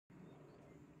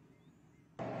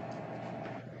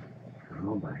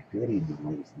Alright, good evening,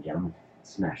 ladies and gentlemen.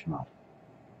 Smashmode.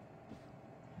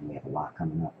 And we have a lot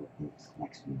coming up with these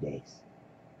next few days.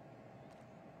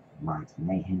 Minds of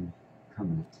Mayhem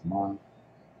coming up tomorrow.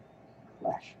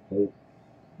 Clash of Fate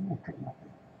coming up in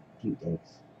a few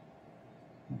days.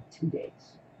 In 2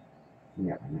 days. We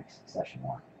have our next Succession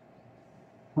War.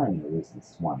 Plenty of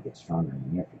reasons to want to get stronger in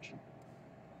the near future.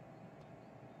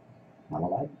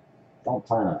 Now, I don't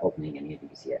plan on opening any of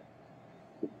these yet.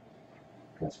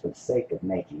 Because for the sake of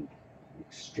making an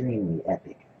extremely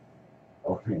epic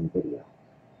opening video,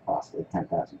 possibly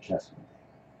 10,000 chests one day,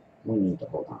 we need to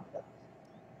hold on to those.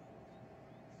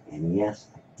 And yes,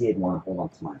 I did want to hold on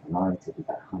to my Minari till we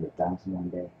got 100,000 one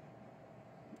day.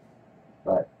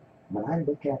 But when I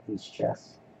look at these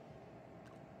chests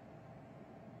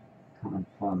coming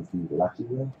from the Lucky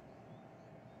Wheel,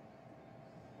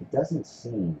 it doesn't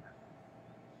seem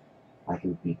like it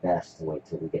would be best to wait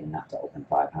till we get enough to open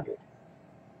 500.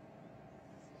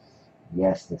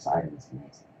 Yes, this item is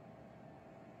amazing.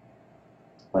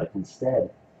 But if instead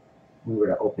we were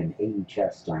to open 80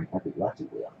 chests during every Lucky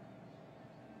Wheel,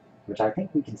 which I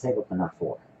think we can save up enough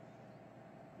for,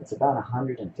 it's about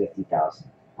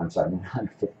 150,000. I'm sorry, not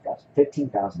 150,000,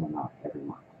 15,000 a month every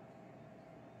month.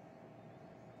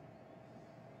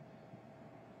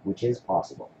 Which is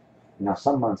possible. Now,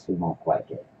 some months we won't quite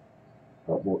get it,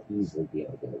 but we'll easily be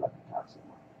able to get 11,000 a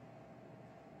month.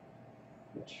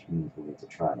 Which means we'll get to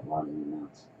try a lot of new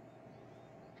mounts.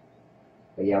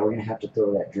 But yeah, we're going to have to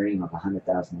throw that dream of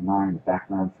 100,000 a month in the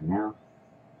background for now,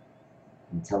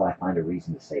 until I find a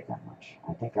reason to save that much.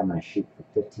 I think I'm going to shoot for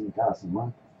 15,000 a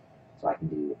month, so I can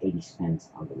do 80 spins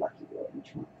on the Lucky Wheel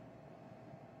each month.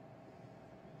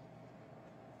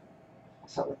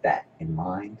 So with that in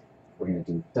mind, we're going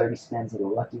to do 30 spins of the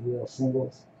Lucky Wheel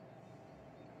singles,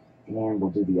 and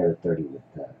we'll do the other 30 with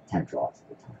 10 draws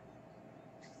at a time.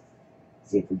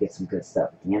 See if we get some good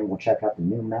stuff. At the end, we'll check out the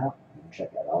new mount, and we'll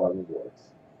check out all our rewards.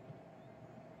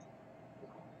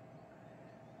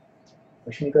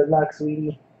 Wish me good luck,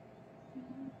 sweetie.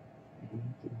 Thank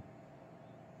you.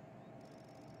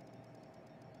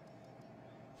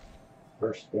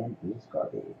 First spin is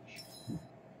garbage.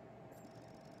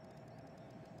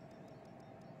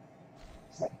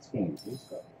 Second spin is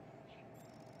garbage.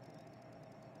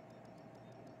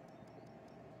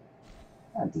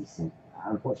 Not decent.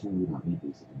 Unfortunately, we don't need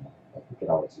these anymore, but we could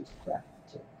always use crafting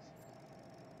materials.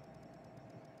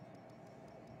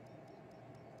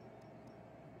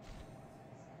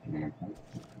 Command point.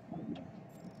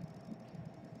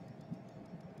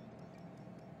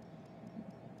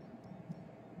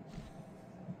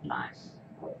 Nice.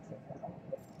 I will take that all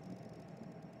day.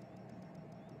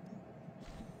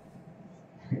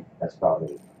 That's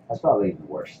probably even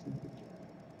worse than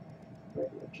the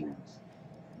regular gems.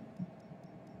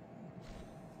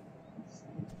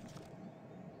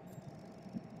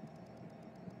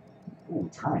 Ooh,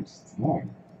 times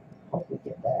 10. Hope we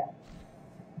get that.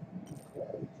 Okay,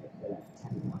 we take that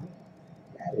 10 money.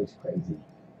 That is crazy.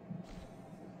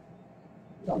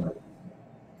 We don't know.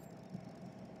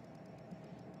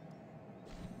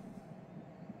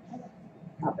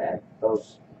 Not bad.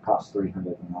 Those cost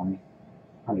 300 money.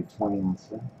 120 on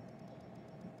spin.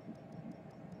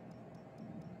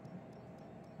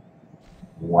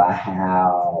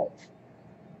 Wow.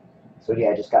 So yeah,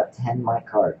 I just got 10 mic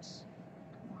cards.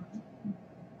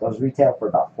 Those retail for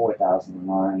about 4,000 a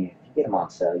month. If you get them on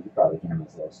sale, you probably get them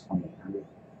as low as 2,800.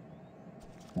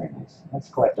 Very nice. Let's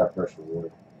collect our first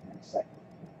reward in a second.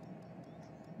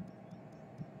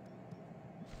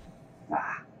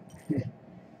 Ah.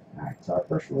 Alright, so our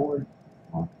first reward.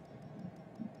 Well,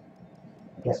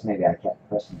 I guess maybe I kept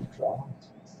pressing the draw.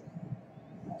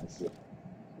 Let's see.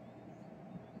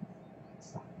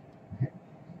 Stop.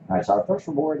 Alright, so our first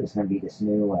reward is going to be this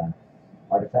new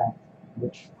artifact,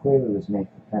 which clearly was made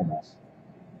for Fenris.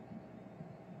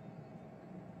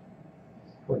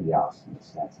 Pretty awesome, the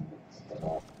stats in this, but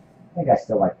I think I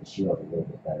still like the shield a little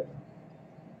bit better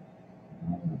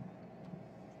though.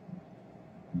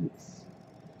 Yes.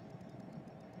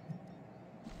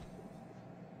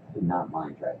 I do not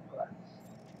mind Dragon Glass.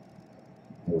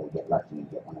 Maybe we'll get lucky and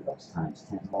get one of those times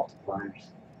 10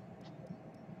 multipliers.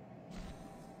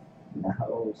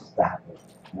 No, stop it.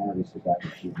 Now at least we got the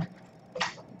shooting.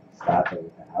 Stop it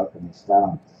with the alchemy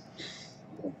stones. I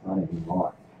don't want any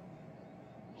more.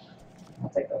 I'll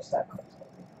take those stat cards.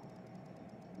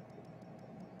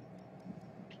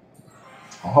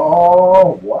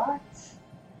 Oh, what?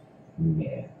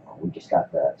 Yeah, we just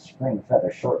got the spring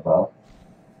feather short bow.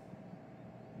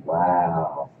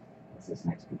 Wow. What's this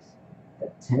next piece?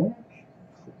 The tunic?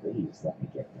 Please let me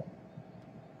get that.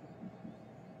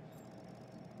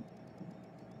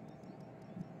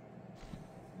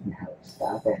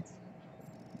 Stop it.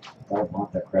 Don't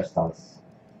want the crystals.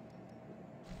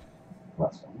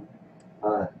 Plus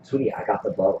one. Sweetie, I got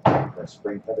the bow. The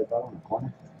spring feather bow in the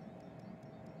corner.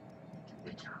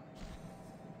 Good job.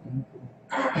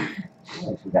 At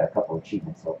least we got a couple of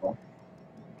achievements so far.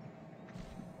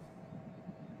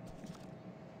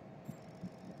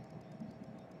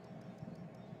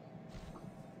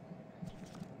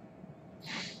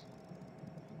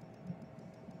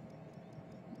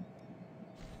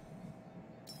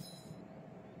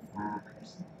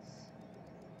 Crystals.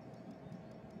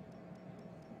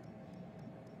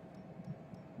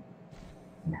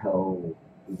 No,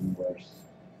 even worse.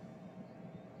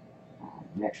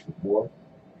 Next reward.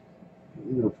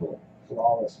 Beautiful,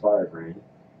 flawless firebrand.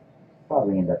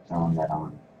 Probably end up throwing that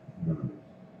on.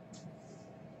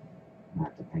 I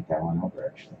have to think that one over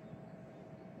actually.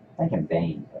 I'm thinking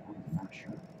Bane, but I'm not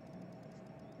sure.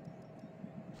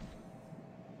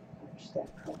 Step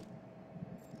card.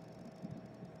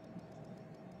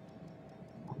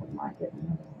 I wouldn't mind getting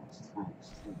another one of those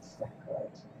times 10 step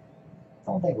cards.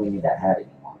 I don't think we need that hat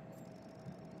anymore.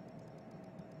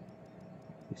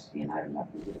 Used to be an item that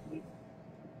we would have needed.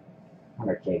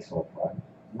 100k soul card.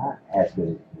 Not as good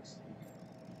as it used to be.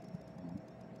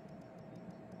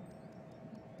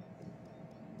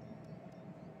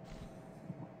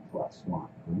 Plus one.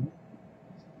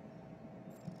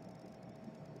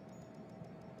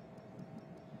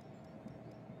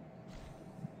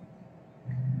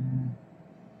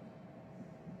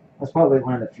 That's probably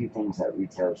one of the few things that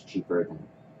retails cheaper than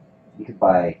you could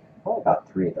buy. Probably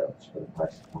about 3 of those for the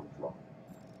price of one draw.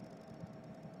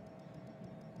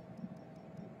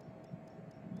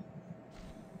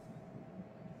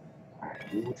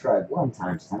 Alright, we will try 1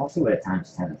 times 10. I'll see what a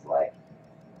times 10 is like.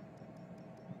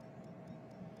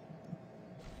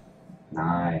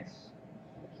 Nice.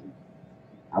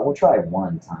 I will try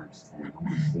 1 times 10. I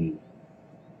want to see.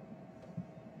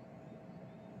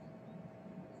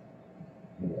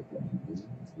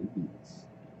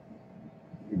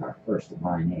 In our first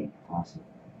divine aid. Awesome.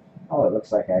 Oh, it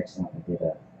looks like I accidentally did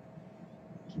a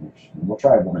connection. We'll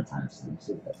try 1 times 10.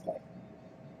 See what that's like.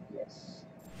 Yes.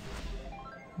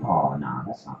 Oh, no,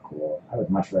 that's not cool. I would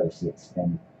much rather see it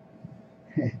spin.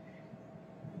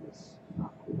 It's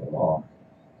not cool at all.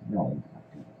 No.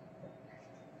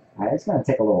 Alright, it's going to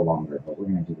take a little longer, but we're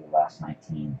going to do the last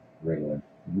 19 regular.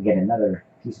 We get another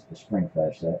piece of the spring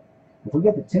flesh set. If we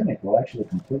get the tunic, we'll actually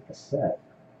complete the set.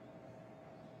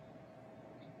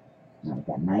 Now we've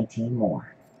got 19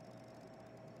 more.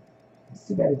 It's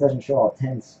too bad it doesn't show all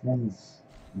 10 spins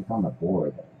on the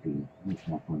board. That would be much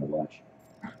more fun to watch.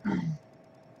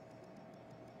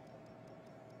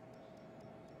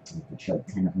 We could show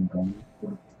 10 of them going.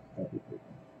 That'd be pretty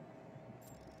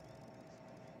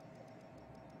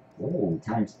cool. Oh,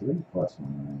 times 3 plus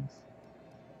 1 rings.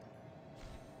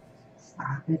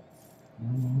 Stop it. No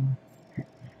more.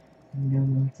 No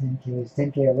more 10Ks.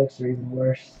 10K elixir even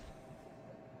worse.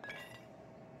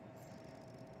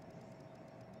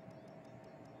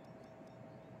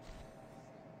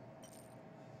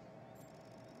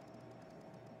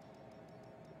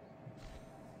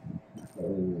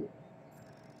 Oh.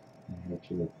 I hate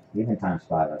you. Even times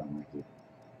 5, I don't like you.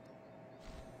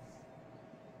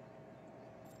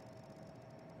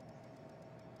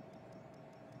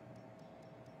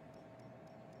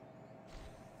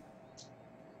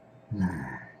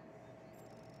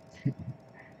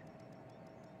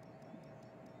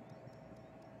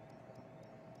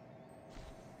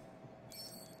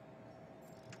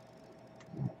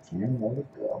 Got 10 more to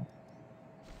go.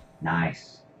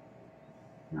 Nice.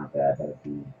 Not bad, that would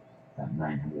be about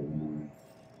 900 more.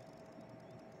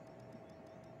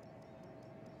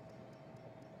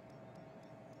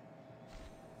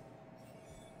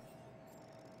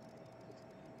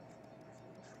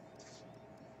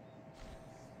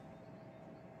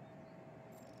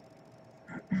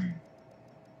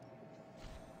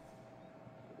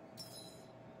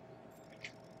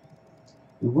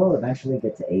 We will eventually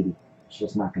get to 80. It's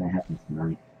just not going to happen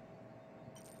tonight.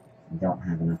 I don't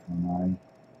have enough money.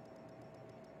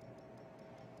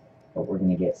 But we're going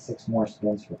to get 6 more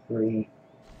spins for free.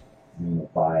 And then we'll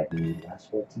buy the last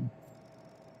 14.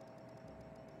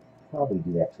 Probably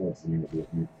do that towards the end of the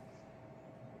event.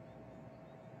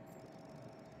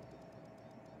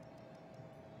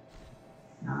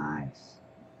 Nice.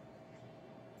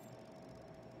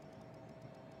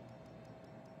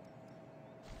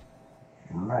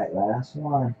 Alright, last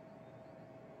one.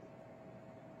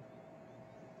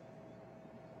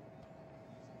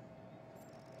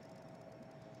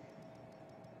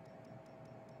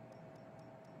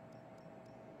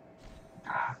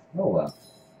 Oh well.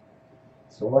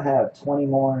 So we'll have 20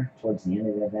 more towards the end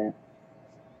of the event.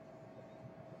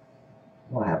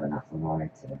 more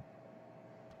to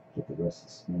get the rest of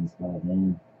the spins dialed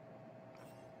in.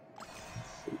 Let's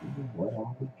see what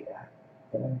all we got.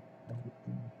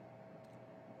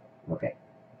 Okay,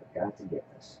 forgot to get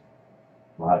this.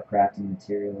 A lot of crafting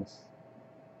materials.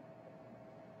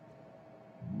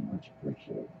 Much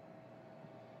appreciated.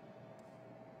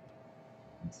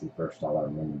 Let's see first all our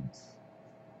runes.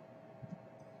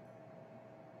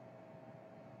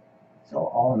 So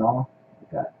all in all,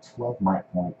 we got 12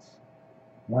 might points,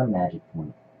 1 magic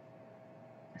point,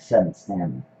 7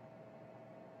 stamina,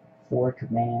 4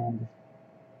 command.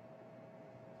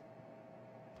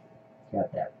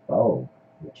 Got that bow,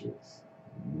 which is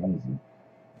amazing.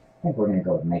 I think we're going to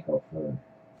go with Mako for...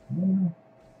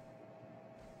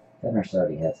 Fenris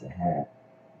already has the hat.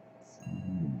 So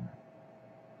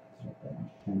get that on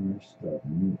Fenris. Throw a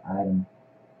new item.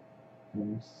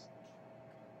 Fenris.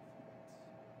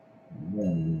 We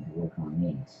really need to work on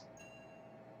these.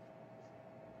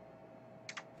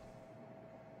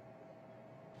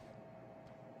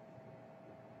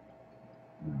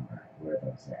 Alright, where are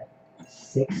those at?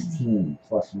 16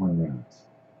 plus 1 runes.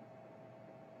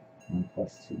 1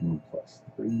 plus 2, 1 plus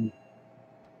 3.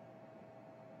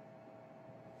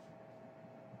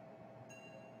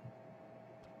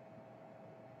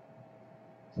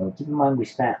 So keep in mind we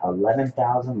spent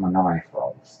 11,000 Minari for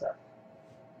all this stuff.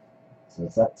 So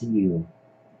it's up to you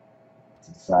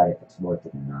to decide if it's worth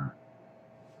it or not.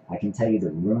 I can tell you the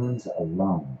runes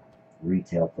alone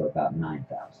retail for about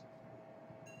 9,000.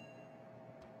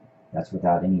 That's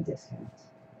without any discounts.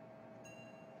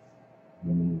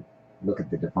 When you look at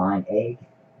the Divine Egg,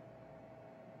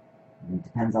 it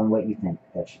depends on what you think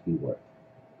that should be worth.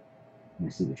 I'm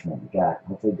going to see which one we got.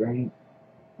 Hopefully green,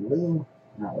 blue,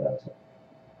 not what I was hoping.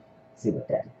 See what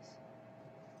that is.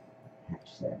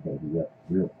 Hatch that baby up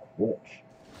real quick.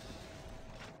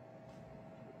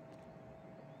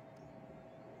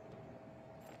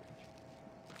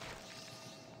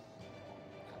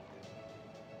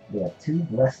 We have 2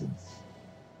 blesseds.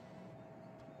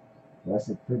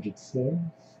 Blessed Frigid Scales.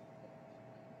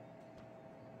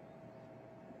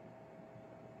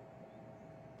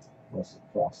 Blessed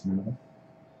Frost Nova.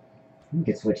 We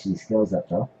could switch these skills up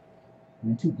though. I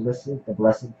mean, 2 blessed, the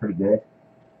blessed pretty good.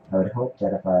 I would hope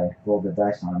that if I rolled the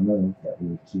dice on a move that we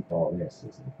would keep all this.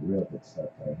 This is real good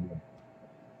stuff right here.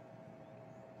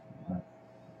 I'm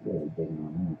really digging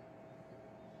on that.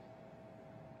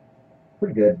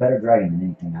 Pretty good. Better dragon than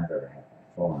anything I've ever had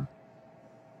before.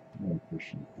 Really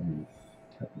appreciate that. A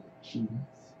couple of cheese.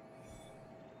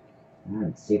 Alright,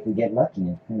 let's see if we get lucky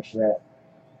and finish that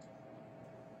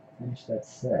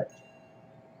set.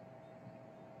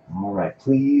 Alright,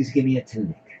 please give me a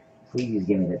tunic. Please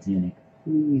give me the tunic.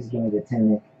 Please give me the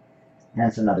tunic. And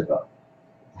it's another bow.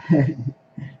 Let's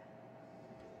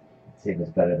see if it's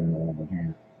better than the one we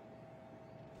have.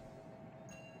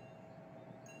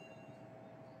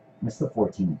 It's the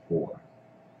 14 and 4.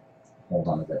 Hold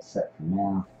on to that set for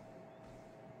now.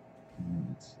 And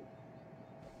let's see.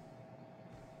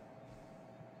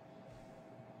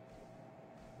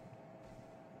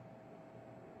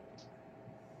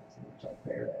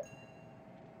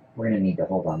 We're going to need to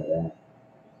hold on to that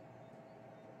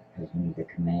because we need the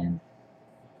command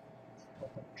to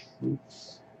help our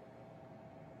troops.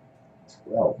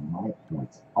 12 might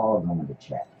points, all going to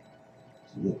chat.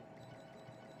 Yeah.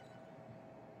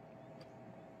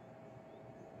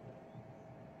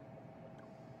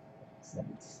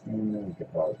 Seven stamina, we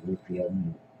could probably refill.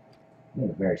 We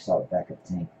need a very solid backup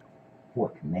tank. 4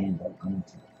 command, all going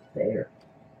to there.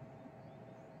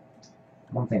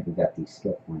 I don't think we got these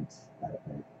skill points out of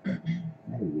that.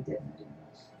 Maybe we didn't. I didn't know.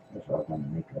 That's what I was going to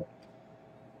make up.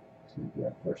 It's going to be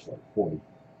our first level 40.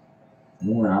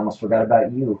 Ooh, and I almost forgot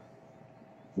about you.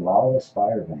 Flawless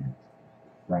Fire Band.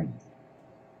 Framed.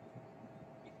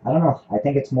 I don't know. I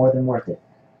think it's more than worth it.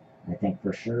 I think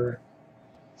for sure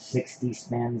 60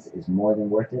 spins is more than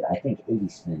worth it. I think 80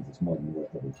 spins is more than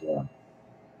worth it as well.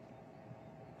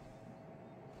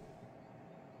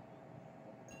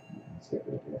 Let's get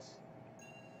rid of this.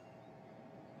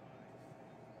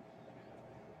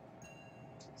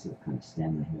 See what kind of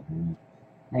stamina he'll have.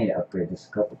 I need to upgrade this a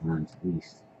couple times at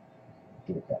least.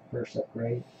 Get it that first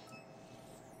upgrade.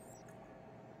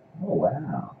 Oh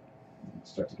wow.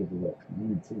 Start to give a little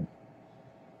command too.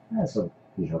 This will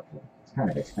be helpful. It's kind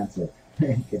of expensive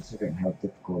considering how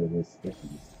difficult it is to get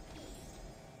these.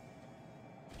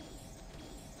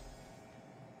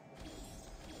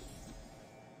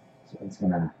 So it's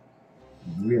gonna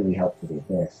really help with the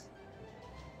abyss.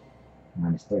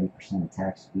 Minus 30%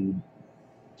 attack speed.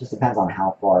 Just depends on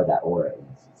how far that aura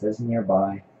is. It says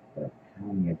nearby, but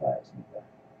how nearby is nearby?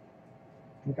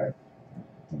 I think our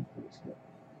team is good.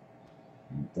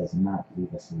 And it does not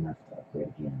leave us enough to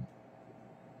upgrade again.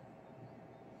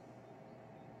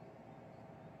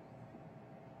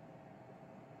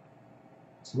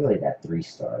 It's really that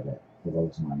 3-star that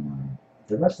blows my mind.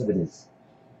 The rest is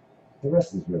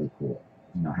really cool.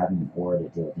 You know, having an aura to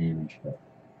deal damage, but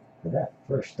for that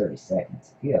first 30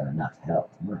 seconds, if you have enough health,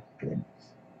 my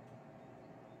goodness.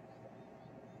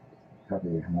 Cover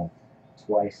your health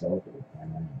twice over,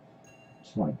 and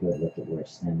just want a good look at where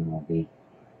stamina will be.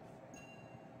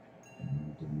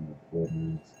 And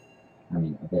doing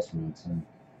the Abyss Mines, sorry.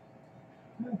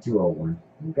 201.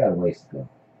 We've got a ways to go.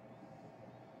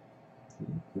 It's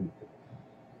getting pretty good.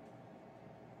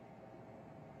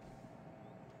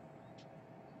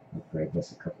 Upgrade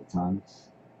this a couple times.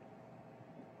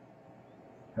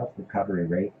 Health recovery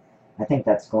rate. I think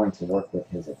that's going to work with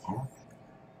his attack.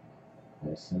 I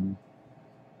assume.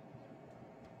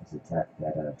 His attack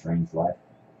that drains life.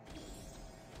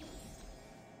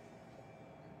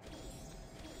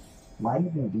 Might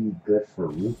even be good for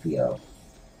Rufio.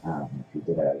 If you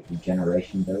did a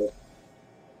regeneration build,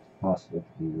 it's possible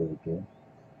to be really good.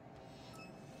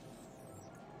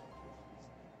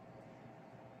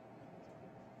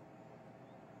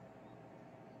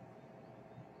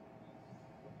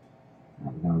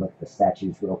 We're going to look at the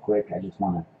statues real quick. I just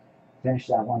want to finish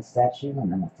that one statue,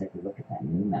 and then we'll take a look at that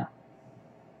new mount.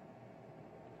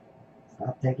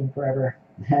 Stop taking forever.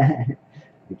 I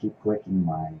keep clicking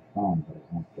my phone, but it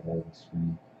won't get out of the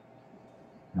screen.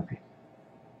 Okay.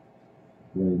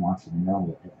 Really wants you to know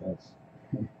what it does.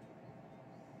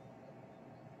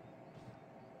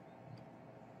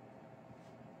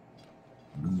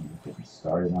 Get me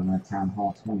started on that Town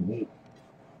Hall 28.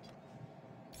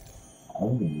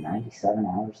 Only 97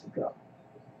 hours to go.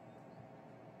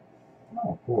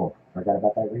 Oh, cool. Forgot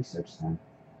about that research time.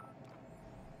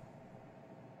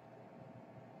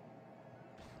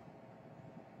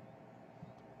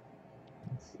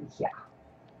 Let's see. Yeah.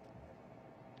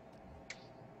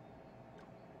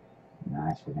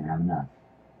 Nice. We're going to have enough.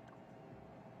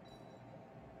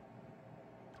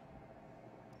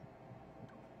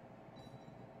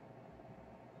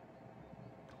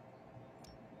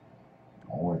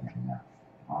 More than enough.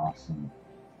 Awesome.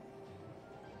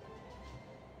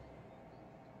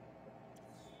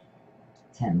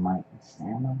 Ten might and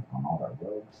stamina on all our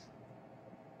rogues.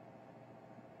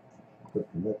 Quick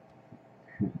look.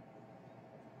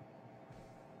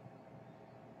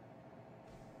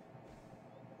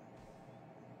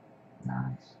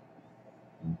 Nice.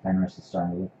 And Fenris is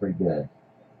starting to look pretty good.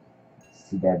 It's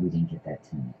too bad we didn't get that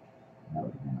tunic. That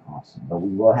would have been awesome. But we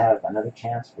will have another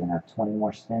chance. We're going to have 20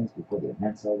 more spins before the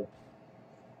event's over.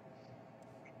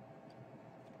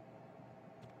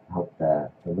 I hope the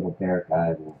little bear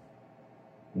guy will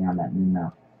be on that new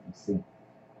mount. Let's see.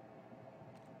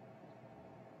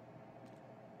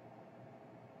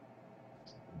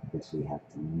 I guess we have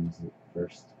to use it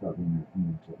first, probably in our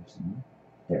inventory somewhere.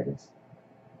 There it is.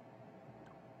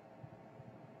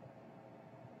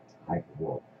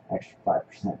 Hyperwolf. Extra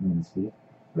 5% movement speed.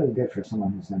 Really good for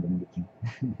someone who's never made a king.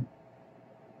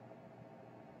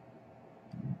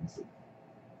 Let's see.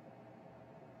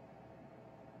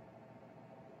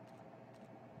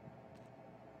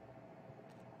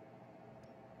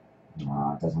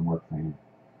 It doesn't work for him.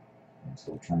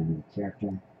 So we'll try a new character.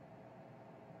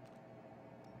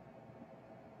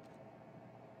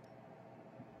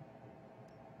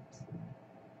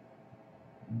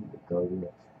 We'll go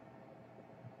with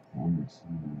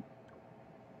Anderson.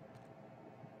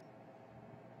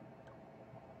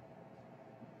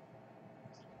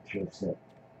 Joseph.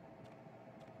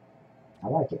 I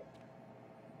like it.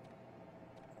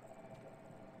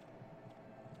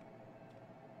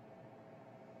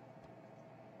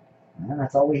 And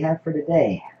that's all we have for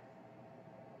today.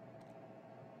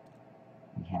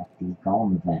 We have the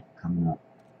Golem event coming up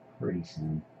pretty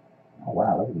soon. Oh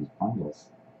wow, look at these bundles.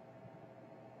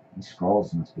 These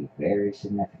scrolls must be very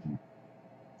significant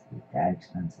to be that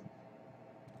expensive.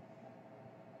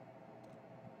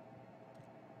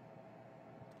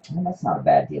 And that's not a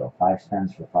bad deal. 5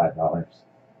 spins for $5.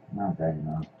 Not bad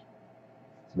enough.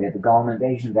 So we have the Golem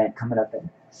Invasion event coming up in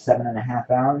 7.5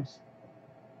 hours.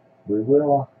 We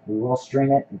will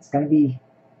stream it. It's gonna be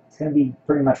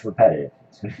pretty much repetitive.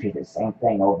 It's gonna be the same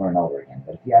thing over and over again.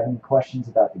 But if you have any questions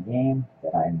about the game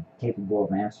that I'm capable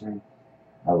of answering,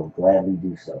 I will gladly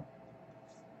do so.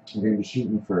 We're gonna be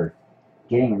shooting for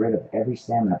getting rid of every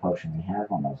stamina potion we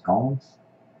have on those golems.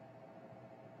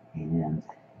 And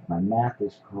if my math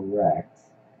is correct,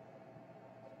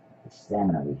 the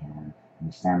stamina we have and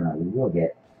the stamina we will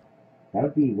get, that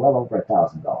would be well over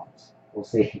 1,000 golems. We'll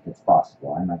see if it's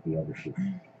possible. I might be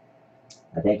overshooting.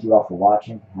 I thank you all for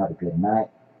watching. Have a good night.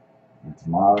 And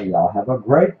tomorrow, y'all have a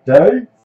great day.